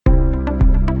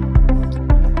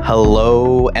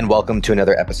Hello, and welcome to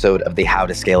another episode of the How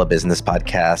to Scale a Business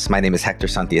podcast. My name is Hector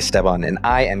Santiesteban, and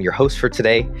I am your host for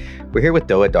today. We're here with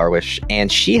Doaa Darwish,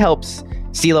 and she helps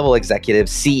C-level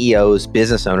executives, CEOs,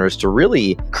 business owners to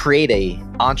really create a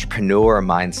entrepreneur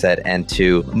mindset and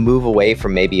to move away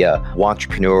from maybe a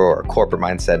entrepreneur or a corporate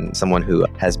mindset and someone who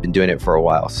has been doing it for a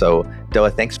while. So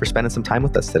Doaa, thanks for spending some time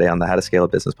with us today on the How to Scale a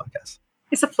Business podcast.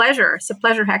 It's a pleasure. It's a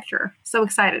pleasure, Hector. So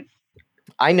excited.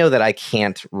 I know that I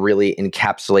can't really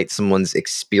encapsulate someone's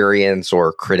experience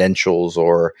or credentials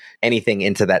or anything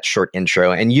into that short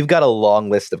intro. And you've got a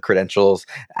long list of credentials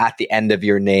at the end of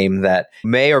your name that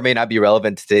may or may not be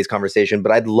relevant to today's conversation.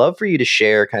 But I'd love for you to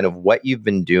share kind of what you've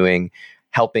been doing,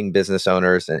 helping business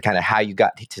owners, and kind of how you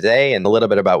got to today and a little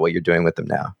bit about what you're doing with them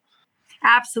now.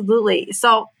 Absolutely.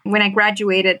 So when I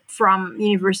graduated from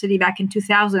university back in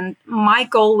 2000, my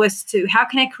goal was how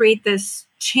can I create this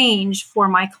change for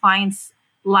my clients'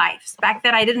 lives? Back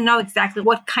then, I didn't know exactly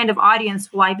what kind of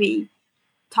audience will I be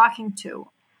talking to.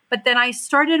 But then I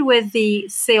started with the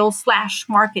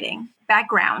sales/marketing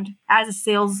background as a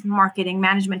sales marketing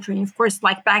management training. Of course,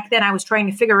 like back then, I was trying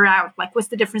to figure out what's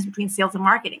the difference between sales and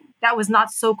marketing. That was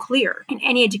not so clear in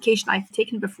any education I've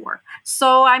taken before.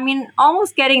 So,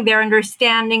 almost getting there,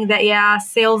 understanding that,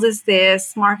 sales is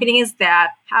this, marketing is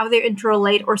that, how they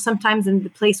interrelate, or sometimes in the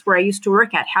place where I used to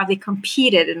work at, how they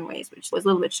competed in ways, which was a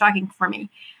little bit shocking for me.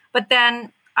 But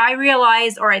then I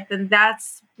realized, all right, then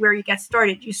that's where you get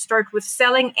started. You start with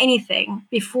selling anything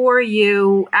before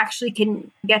you actually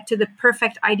can get to the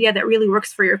perfect idea that really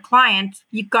works for your client.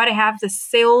 You've got to have the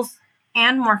sales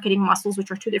and marketing muscles,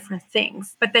 which are two different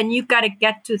things. But then you've got to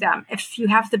get to them. If you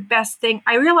have the best thing,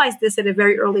 I realized this at a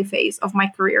very early phase of my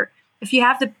career. If you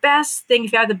have the best thing,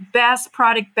 if you have the best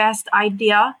product, best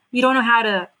idea, you don't know how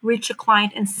to reach a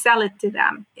client and sell it to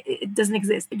them. It doesn't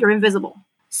exist. You're invisible.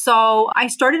 So I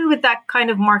started with that kind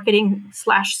of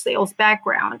marketing/sales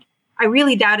background. I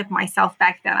really doubted myself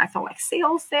back then. I felt like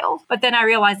sales. But then I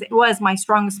realized it was my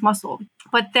strongest muscle.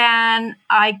 But then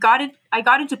I got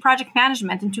into project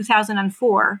management in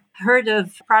 2004. Heard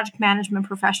of project management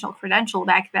professional credential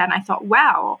back then. I thought,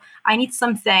 wow, I need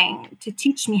something to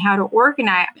teach me how to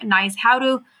organize, how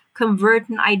to convert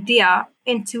an idea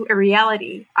into a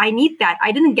reality. I need that.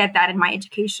 I didn't get that in my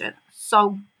education.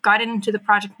 So got into the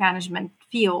project management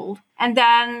field and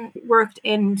then worked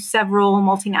in several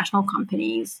multinational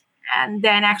companies and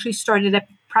then actually started a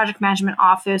project management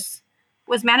office,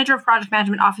 was manager of project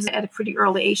management office at a pretty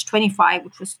early age, 25,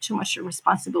 which was too much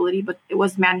responsibility, but it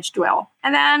was managed well.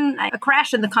 And then a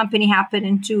crash in the company happened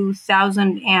in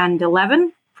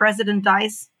 2011. President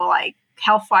dies,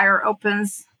 hellfire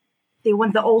opens. They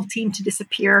want the old team to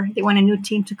disappear. They want a new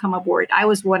team to come aboard. I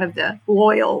was one of the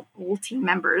loyal old team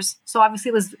members. So obviously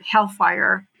it was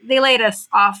hellfire. They laid us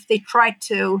off. They tried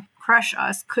to crush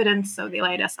us, couldn't. So they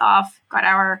laid us off, got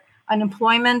our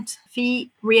unemployment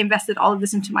fee, reinvested all of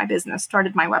this into my business,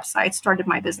 started my website, started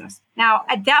my business. Now,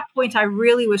 at that point, I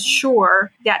really was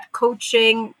sure that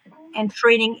coaching and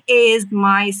training is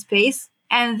my space.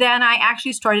 And then I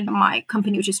actually started my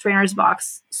company, which is Trainer's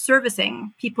Box,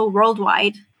 servicing people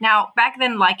worldwide. Now, back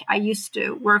then, I used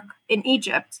to work in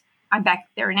Egypt. I'm back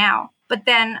there now. But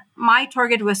then my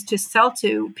target was to sell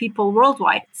to people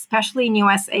worldwide, especially in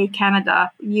USA,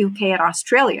 Canada, UK, and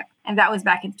Australia. And that was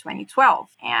back in 2012.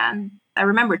 And I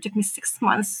remember it took me 6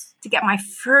 months to get my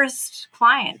first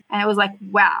client. And it was like,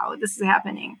 wow, this is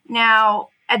happening. Now,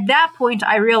 at that point,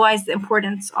 I realized the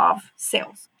importance of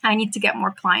sales. I need to get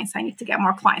more clients.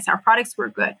 Our products were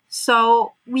good.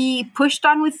 So we pushed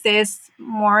on with this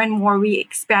more and more. We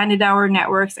expanded our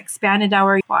networks, expanded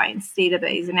our clients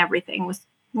database, and everything was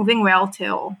moving well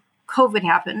till COVID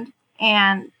happened.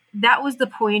 And that was the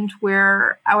point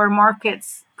where our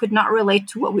markets could not relate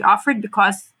to what we offered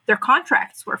because their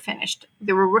contracts were finished.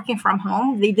 They were working from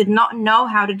home. They did not know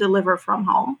how to deliver from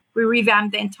home. We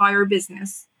revamped the entire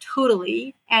business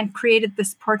totally and created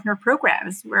this partner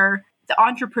programs where the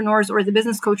entrepreneurs or the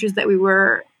business coaches that we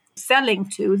were selling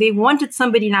to, they wanted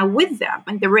somebody now with them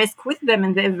and the risk with them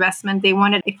and the investment. They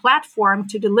wanted a platform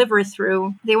to deliver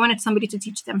through. They wanted somebody to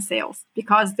teach them sales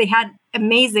because they had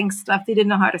amazing stuff. They didn't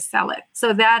know how to sell it.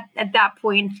 So that at that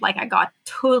point, I got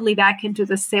totally back into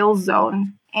the sales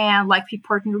zone and we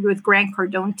partnered with Grant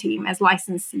Cardone team as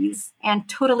licensees and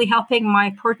totally helping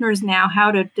my partners now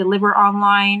how to deliver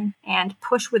online and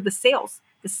push with the sales.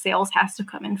 The sales has to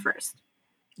come in first.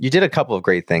 You did a couple of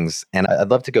great things, and I'd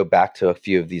love to go back to a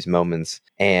few of these moments.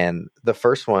 And the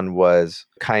first one was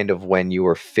kind of when you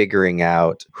were figuring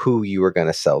out who you were going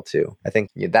to sell to. I think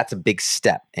that's a big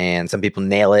step, and some people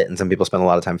nail it, and some people spend a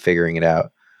lot of time figuring it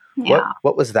out. Yeah.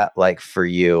 What was that like for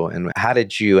you? And how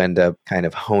did you end up kind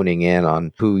of honing in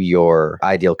on who your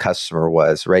ideal customer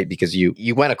was, right? Because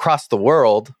you went across the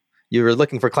world. You were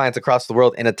looking for clients across the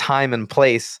world in a time and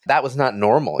place that was not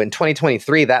normal. In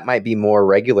 2023, that might be more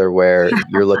regular where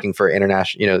you're looking for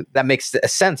international, that makes a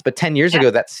sense. But 10 years Yeah.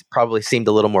 ago, that's probably seemed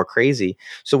a little more crazy.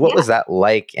 So what Yeah. was that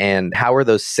like? And how were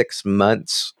those 6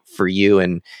 months for you?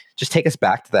 And just take us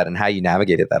back to that and how you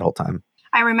navigated that whole time.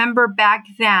 I remember back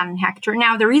then, Hector.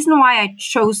 Now, the reason why I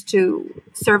chose to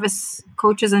service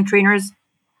coaches and trainers,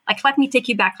 like, let me take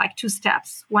you back like 2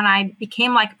 steps. When I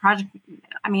became like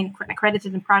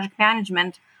accredited in project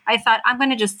management, I thought I'm going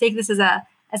to just take this as a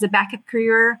backup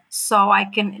career, so I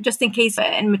can, just in case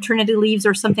in maternity leaves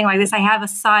or something like this, I have a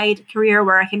side career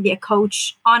where I can be a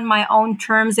coach on my own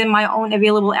terms in my own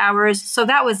available hours. So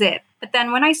that was it. But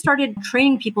then when I started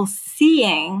training people,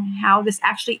 seeing how this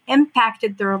actually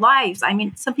impacted their lives, I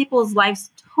mean, some people's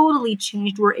lives totally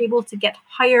changed, were able to get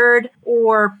hired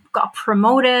or got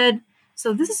promoted.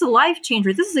 So this is a life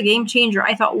changer. This is a game changer.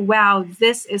 I thought, wow,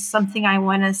 this is something I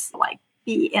want to like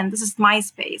be in. This is my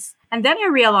space. And then I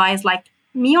realized, like,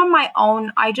 me on my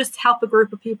own, I just help a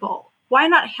group of people. Why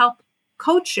not help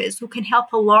coaches who can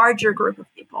help a larger group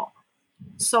of people?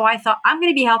 So I thought, I'm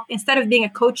going to be instead of being a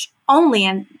coach only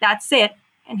and that's it,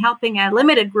 and helping a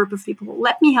limited group of people,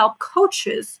 let me help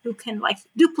coaches who can like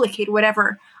duplicate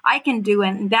whatever I can do.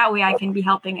 And that way I can be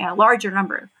helping a larger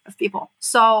number of people.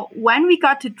 So when we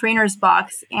got to Trainer's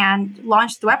Box and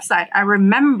launched the website, I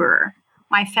remember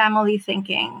my family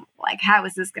thinking, like, how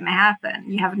is this going to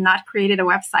happen? You have not created a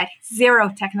website,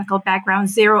 zero technical background,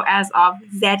 zero as of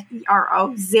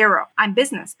ZERO, zero. I'm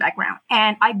business background.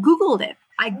 And I Googled it.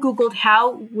 I Googled,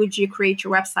 how would you create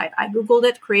your website? I Googled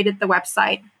it, created the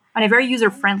website on a very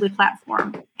user-friendly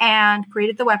platform and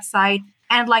created the website.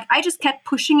 And like, I just kept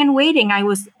pushing and waiting. I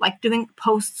was like doing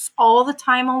posts all the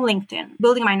time on LinkedIn,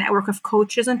 building my network of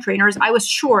coaches and trainers. I was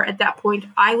sure at that point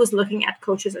I was looking at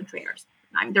coaches and trainers.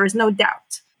 I mean, there is no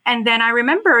doubt. And then I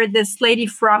remember this lady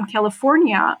from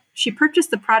California, she purchased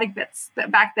the product bits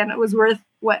that back then it was worth,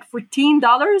 what,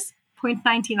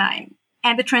 $14.99.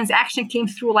 And the transaction came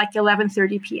through like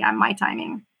 11:30 p.m. my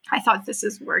timing. I thought, this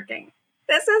is working.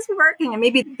 This is working. And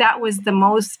maybe that was the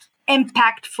most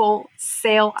impactful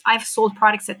sale. I've sold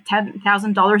products at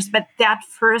 $10,000, but that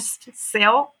first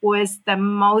sale was the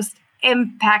most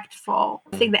impactful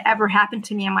thing that ever happened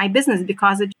to me in my business,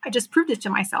 because I just proved it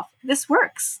to myself. This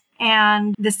works.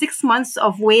 And the 6 months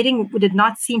of waiting did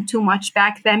not seem too much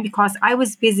back then, because I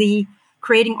was busy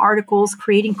creating articles,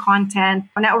 creating content,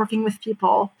 networking with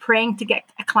people, praying to get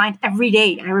a client every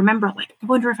day. I remember, like, I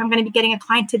wonder if I'm going to be getting a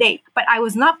client today. But I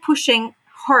was not pushing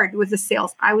hard with the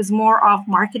sales. I was more of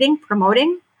marketing,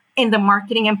 promoting, in the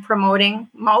marketing and promoting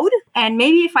mode. And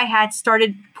maybe if I had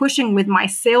started pushing with my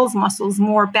sales muscles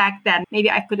more back then,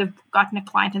 maybe I could have gotten a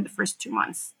client in the first 2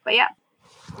 months. But yeah.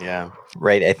 Yeah.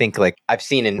 Right. I think like I've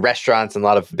seen in restaurants and a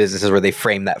lot of businesses where they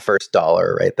frame that first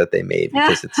dollar, right, that they made,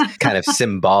 because it's kind of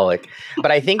symbolic.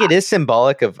 But I think it is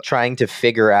symbolic of trying to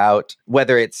figure out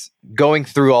whether it's going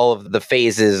through all of the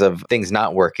phases of things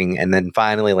not working and then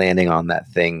finally landing on that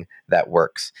thing that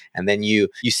works. And then you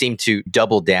seem to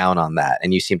double down on that,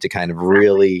 and you seem to kind of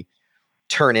really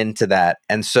turn into that.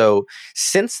 And so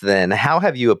since then, how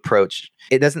have you approached?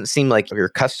 It doesn't seem like your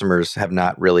customers have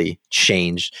not really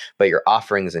changed, but your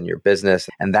offerings and your business,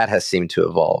 and that has seemed to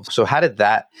evolve. So how did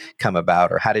that come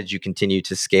about, or how did you continue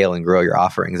to scale and grow your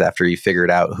offerings after you figured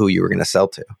out who you were going to sell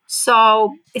to?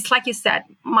 So it's like you said,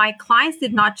 my clients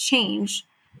did not change,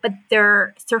 but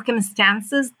their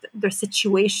circumstances, their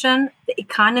situation, the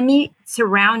economy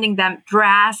surrounding them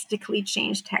drastically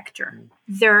changed, Hector.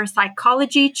 Their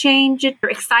psychology changed, their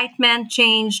excitement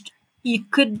changed. You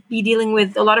could be dealing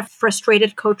with a lot of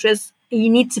frustrated coaches. You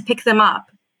need to pick them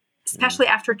up, especially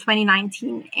after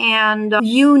 2019. And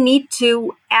you need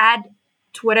to add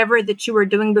to whatever that you were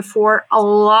doing before a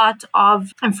lot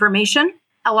of information,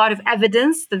 a lot of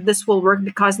evidence that this will work,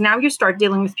 because now you start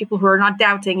dealing with people who are not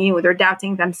doubting you, they're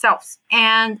doubting themselves.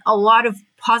 And a lot of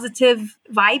positive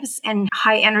vibes and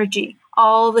high energy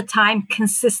all the time,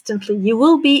 consistently. You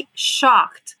will be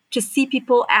shocked to see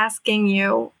people asking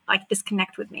you, like,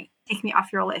 disconnect with me, take me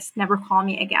off your list, never call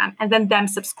me again. And then them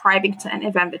subscribing to an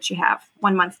event that you have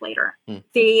 1 month later.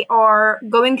 They are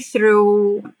going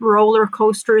through roller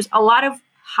coasters, a lot of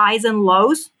highs and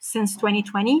lows since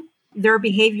 2020. Their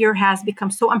behavior has become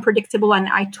so unpredictable, and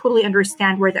I totally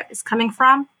understand where that is coming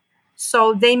from.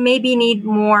 So they maybe need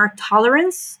more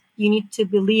tolerance. You need to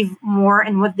believe more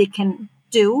in what they can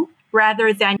do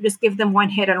rather than just give them one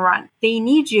hit and run. They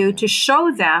need you to show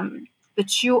them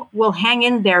that you will hang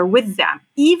in there with them,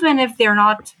 even if they're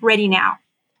not ready now.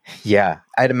 Yeah.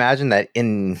 I'd imagine that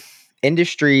in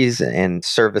industries and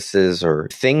services or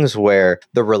things where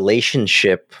the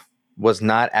relationship was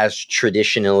not as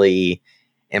traditionally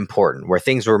important, where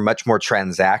things were much more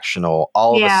transactional,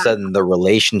 all of a Yeah, sudden the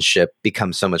relationship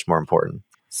becomes so much more important.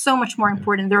 so much more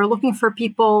important. They're looking for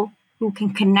people who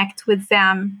can connect with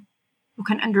them, who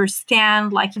can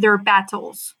understand like their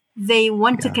battles. They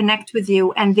want to Yeah. connect with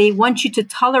you and they want you to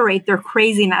tolerate their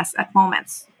craziness at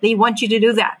moments. They want you to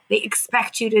do that. They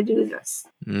expect you to do this.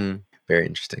 Very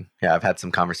interesting. Yeah, I've had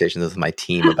some conversations with my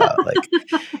team about like,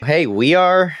 hey, we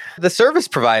are the service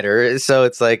provider. So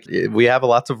it's like we have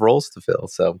lots of roles to fill.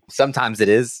 So sometimes it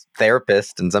is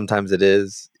therapist and sometimes it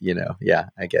is, yeah,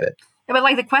 I get it. But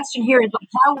like the question here is like,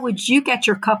 how would you get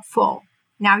your cup full?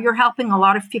 Now you're helping a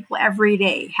lot of people every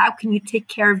day. How can you take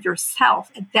care of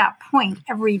yourself at that point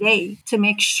every day to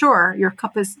make sure your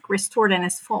cup is restored and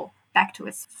is full, back to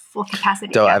its full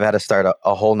capacity So I've again? had to start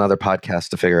a whole nother podcast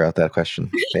to figure out that question,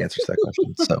 the answer to that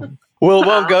question. So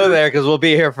won't go there because we'll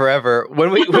be here forever.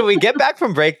 When we get back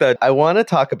from break, though, I want to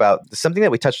talk about something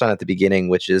that we touched on at the beginning,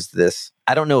 which is this.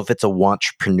 I don't know if it's a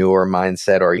wantrepreneur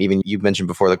mindset or even you mentioned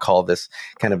before the call, this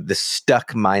kind of this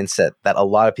stuck mindset that a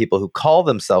lot of people who call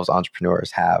themselves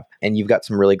entrepreneurs have. And you've got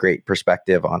some really great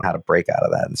perspective on how to break out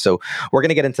of that. And so we're going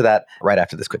to get into that right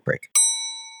after this quick break.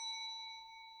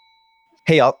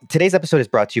 Hey, y'all. Today's episode is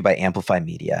brought to you by Amplify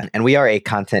Media, and we are a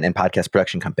content and podcast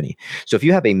production company. So if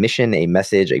you have a mission, a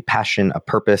message, a passion, a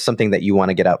purpose, something that you want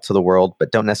to get out to the world,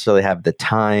 but don't necessarily have the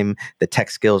time, the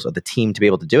tech skills, or the team to be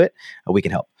able to do it, we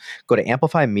can help. Go to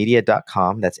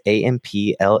amplifymedia.com. That's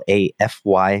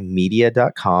AMPLAFY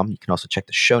media.com. You can also check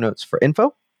the show notes for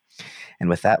info. And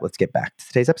with that, let's get back to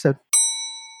today's episode.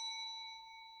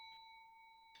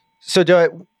 So,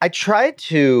 Doaa, I tried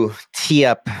to tee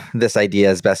up this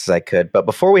idea as best as I could, but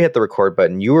before we hit the record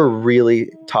button, you were really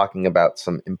talking about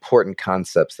some important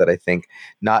concepts that I think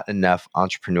not enough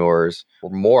entrepreneurs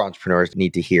or more entrepreneurs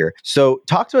need to hear. So,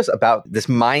 talk to us about this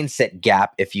mindset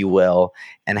gap, if you will,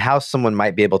 and how someone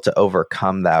might be able to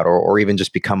overcome that or even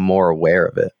just become more aware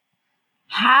of it.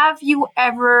 Have you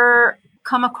ever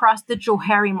come across the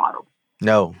Johari model?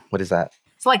 No, what is that?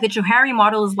 So like the Johari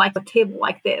model is like a table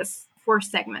like this, 4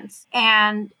 segments.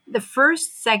 And the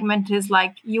first segment is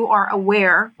like you are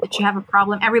aware that you have a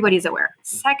problem. Everybody's aware.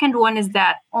 Second one is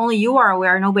that only you are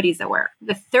aware, nobody's aware.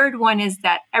 The third one is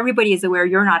that everybody is aware,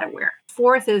 you're not aware.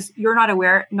 Fourth is you're not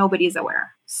aware, nobody's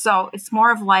aware. So it's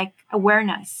more of like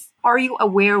awareness. Are you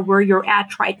aware where you're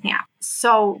at right now?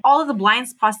 So all of the blind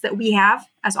spots that we have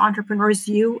as entrepreneurs,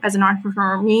 you as an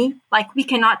entrepreneur, me, like we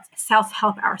cannot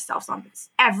self-help ourselves on this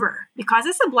ever because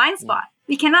it's a blind spot.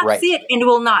 We cannot see it and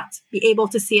will not be able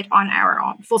to see it on our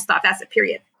own. Full stop. That's a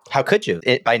period. How could you?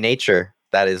 By nature,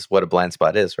 that is what a blind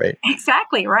spot is, right?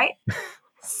 Exactly, right?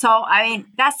 So, I mean,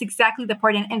 that's exactly the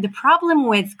part. And the problem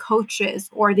with coaches,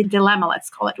 or the dilemma, let's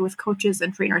call it, with coaches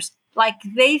and trainers, like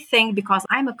they think because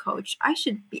I'm a coach, I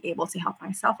should be able to help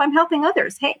myself. I'm helping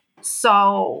others. Hey.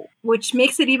 So, which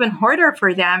makes it even harder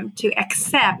for them to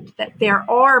accept that there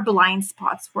are blind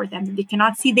spots for them that they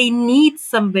cannot see. They need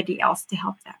somebody else to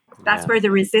help them. That's where the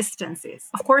resistance is.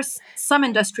 Of course, some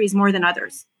industries more than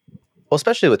others. Well,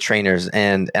 especially with trainers,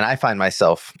 and I find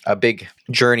myself, a big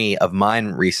journey of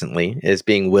mine recently is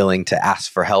being willing to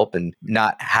ask for help and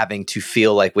not having to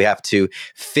feel like we have to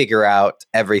figure out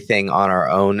everything on our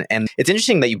own. And it's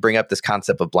interesting that you bring up this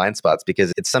concept of blind spots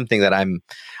because it's something that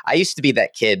I used to be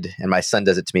that kid, and my son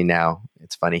does it to me now.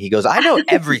 It's funny. He goes, I know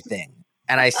everything.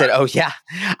 And I said, oh, yeah,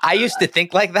 I used to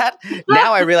think like that.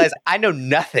 Now I realize I know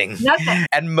nothing.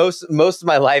 And most of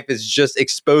my life is just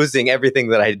exposing everything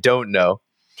that I don't know.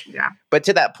 Yeah. But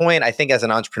to that point, I think as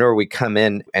an entrepreneur, we come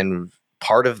in and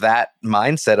part of that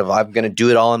mindset of I'm going to do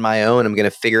it all on my own. I'm going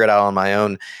to figure it out on my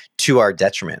own to our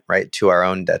detriment, right? To our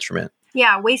own detriment.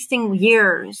 Yeah. Wasting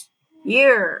years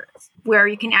where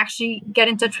you can actually get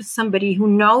in touch with somebody who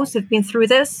knows they've been through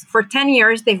this for 10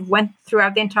 years. They've went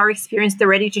throughout the entire experience. They're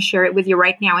ready to share it with you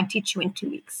right now and teach you in 2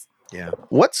 weeks. Yeah.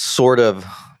 What sort of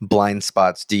blind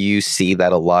spots do you see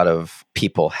that a lot of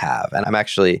people have? And I'm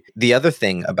actually, the other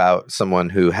thing about someone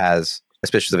who has,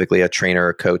 specifically a trainer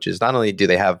or coach, is not only do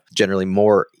they have generally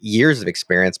more years of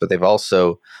experience, but they've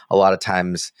also a lot of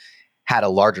times had a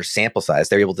larger sample size.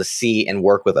 They're able to see and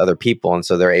work with other people. And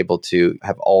so they're able to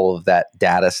have all of that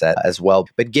data set as well.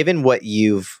 But given what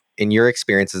in your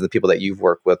experiences, the people that you've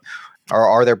worked with,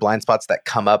 are there blind spots that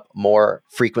come up more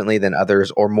frequently than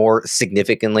others or more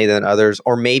significantly than others,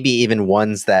 or maybe even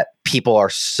ones that people are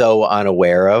so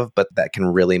unaware of, but that can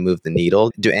really move the needle?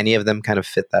 Do any of them kind of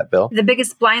fit that bill? The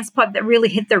biggest blind spot that really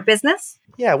hit their business?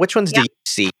 Yeah. Which ones do you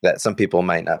see that some people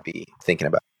might not be thinking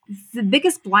about? the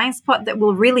biggest blind spot that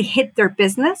will really hit their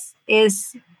business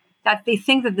is that they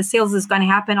think that the sales is going to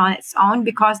happen on its own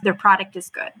because their product is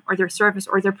good or their service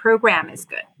or their program is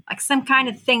good. Like some kind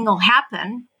of thing will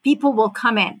happen. People will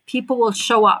come in. People will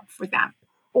show up for them.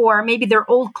 Or maybe their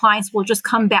old clients will just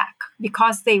come back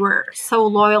because they were so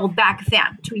loyal back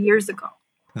then, 2 years ago.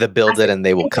 The build it and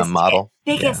they will come model.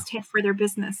 Biggest hit for their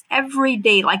business. Every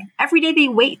day they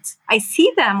wait. I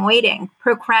see them waiting,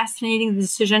 procrastinating the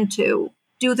decision to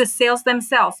do the sales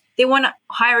themselves. They want to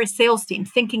hire a sales team,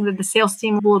 thinking that the sales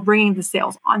team will bring in the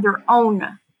sales on their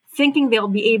own, thinking they'll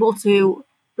be able to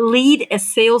lead a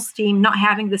sales team, not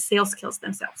having the sales skills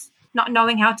themselves, not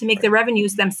knowing how to make the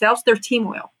revenues themselves. Their team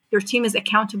will. Their team is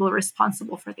accountable,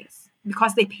 responsible for this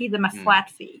because they pay them a flat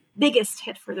fee. Biggest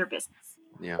hit for their business.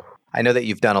 Yeah. I know that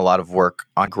you've done a lot of work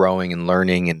on growing and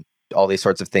learning and all these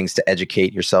sorts of things to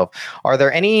educate yourself. Are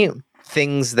there any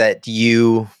things that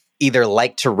you either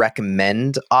like to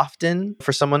recommend often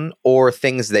for someone or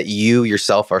things that you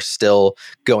yourself are still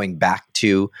going back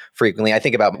to frequently? I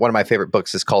think about one of my favorite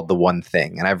books is called The One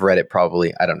Thing, and I've read it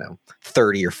probably,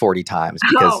 30 or 40 times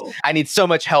because I need so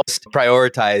much help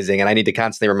prioritizing and I need to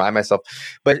constantly remind myself.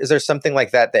 But is there something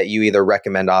like that that you either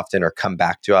recommend often or come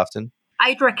back to often?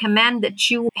 I'd recommend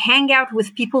that you hang out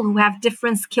with people who have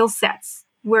different skill sets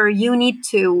where you need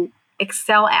to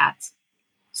excel at.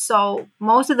 So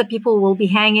most of the people will be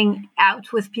hanging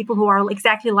out with people who are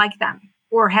exactly like them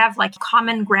or have like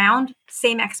common ground,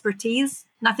 same expertise,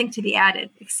 nothing to be added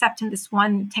except in this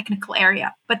one technical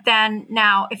area. But then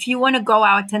now, if you want to go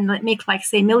out and make like,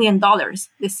 say, $1 million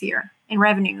this year in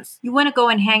revenues, you want to go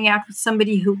and hang out with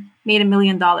somebody who made $1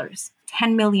 million,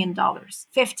 $10 million,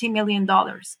 $50 million.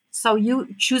 So you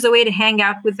choose a way to hang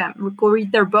out with them. Go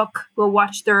read their book, go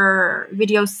watch their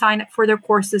videos, sign up for their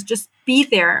courses, just be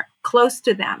there close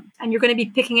to them. And you're going to be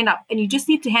picking it up. And you just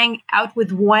need to hang out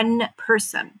with one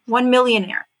person, one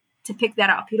millionaire to pick that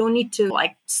up. You don't need to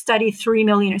like study 3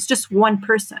 million. It's just one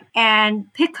person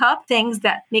and pick up things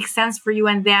that make sense for you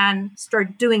and then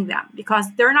start doing them because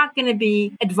they're not going to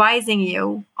be advising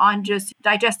you on just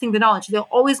digesting the knowledge. They're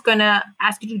always going to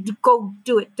ask you to go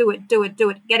do it.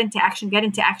 Get into action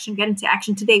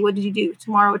today. What did you do?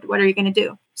 Tomorrow, what are you going to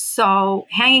do? So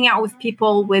hanging out with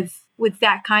people with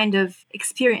that kind of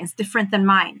experience, different than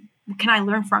mine. What can I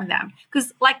learn from them?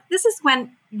 Because like this is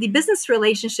when the business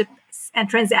relationships and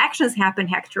transactions happen,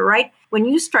 Hector, right? When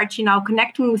you start,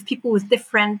 connecting with people with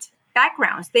different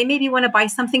backgrounds, they maybe want to buy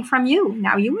something from you.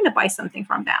 Now you want to buy something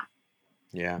from them.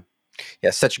 Yeah.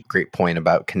 Yeah. Such a great point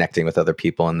about connecting with other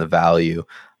people and the value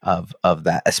of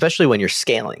that, especially when you're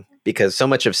scaling, because so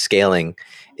much of scaling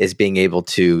is being able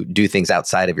to do things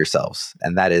outside of yourselves.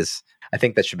 And that is, I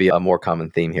think that should be a more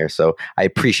common theme here. So I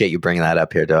appreciate you bringing that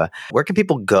up here, Doaa. Where can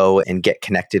people go and get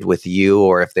connected with you?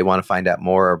 Or if they want to find out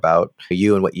more about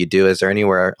you and what you do, is there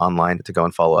anywhere online to go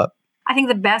and follow up? I think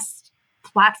the best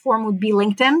platform would be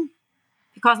LinkedIn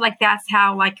because that's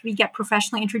how we get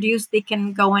professionally introduced. They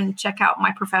can go and check out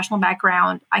my professional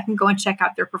background. I can go and check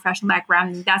out their professional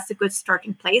background. And that's a good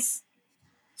starting place.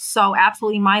 So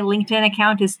absolutely, my LinkedIn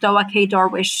account is Doaa K.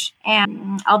 Darwish.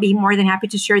 And I'll be more than happy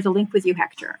to share the link with you,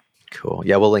 Hector. Cool.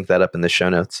 Yeah, we'll link that up in the show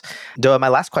notes. Doaa, my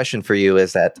last question for you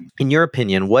is that, in your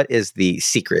opinion, what is the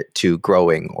secret to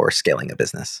growing or scaling a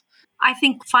business? I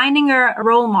think finding a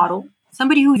role model,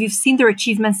 somebody who you've seen their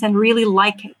achievements and really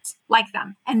like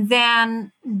them, and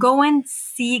then go and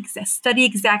study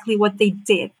exactly what they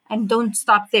did and don't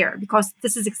stop there because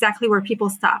this is exactly where people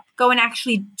stop. Go and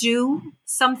actually do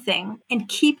something and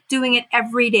keep doing it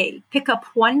every day. Pick up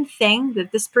one thing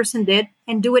that this person did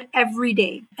and do it every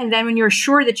day. And then when you're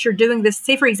sure that you're doing this,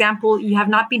 say, for example, you have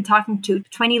not been talking to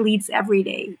 20 leads every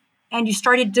day and you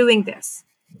started doing this.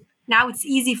 Now it's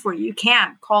easy for you. You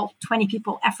can call 20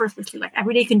 people effortlessly.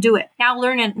 Every day you can do it. Now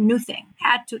learn a new thing.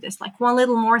 Add to this, one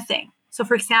little more thing. So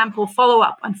for example, follow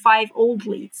up on 5 old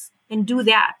leads and do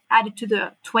that. Add it to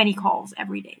the 20 calls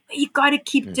every day. But you got to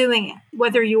keep doing it.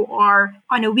 Whether you are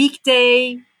on a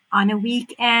weekday, on a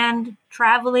weekend,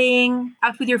 traveling,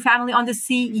 out with your family on the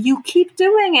sea, you keep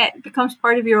doing it. It becomes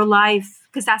part of your life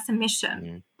because that's a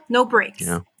mission. No breaks.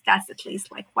 Yeah. That's at least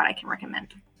what I can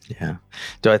recommend. Yeah.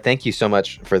 Doaa, thank you so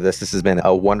much for this. This has been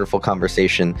a wonderful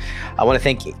conversation. I want to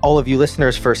thank all of you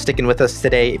listeners for sticking with us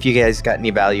today. If you guys got any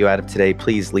value out of today,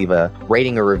 please leave a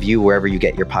rating or review wherever you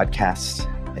get your podcasts.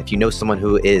 If you know someone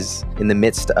who is in the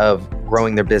midst of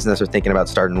growing their business or thinking about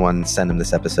starting one, send them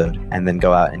this episode and then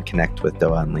go out and connect with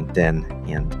Doaa on LinkedIn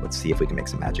and let's see if we can make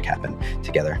some magic happen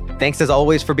together. Thanks as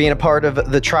always for being a part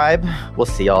of the tribe. We'll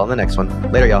see y'all in the next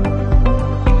one. Later, y'all.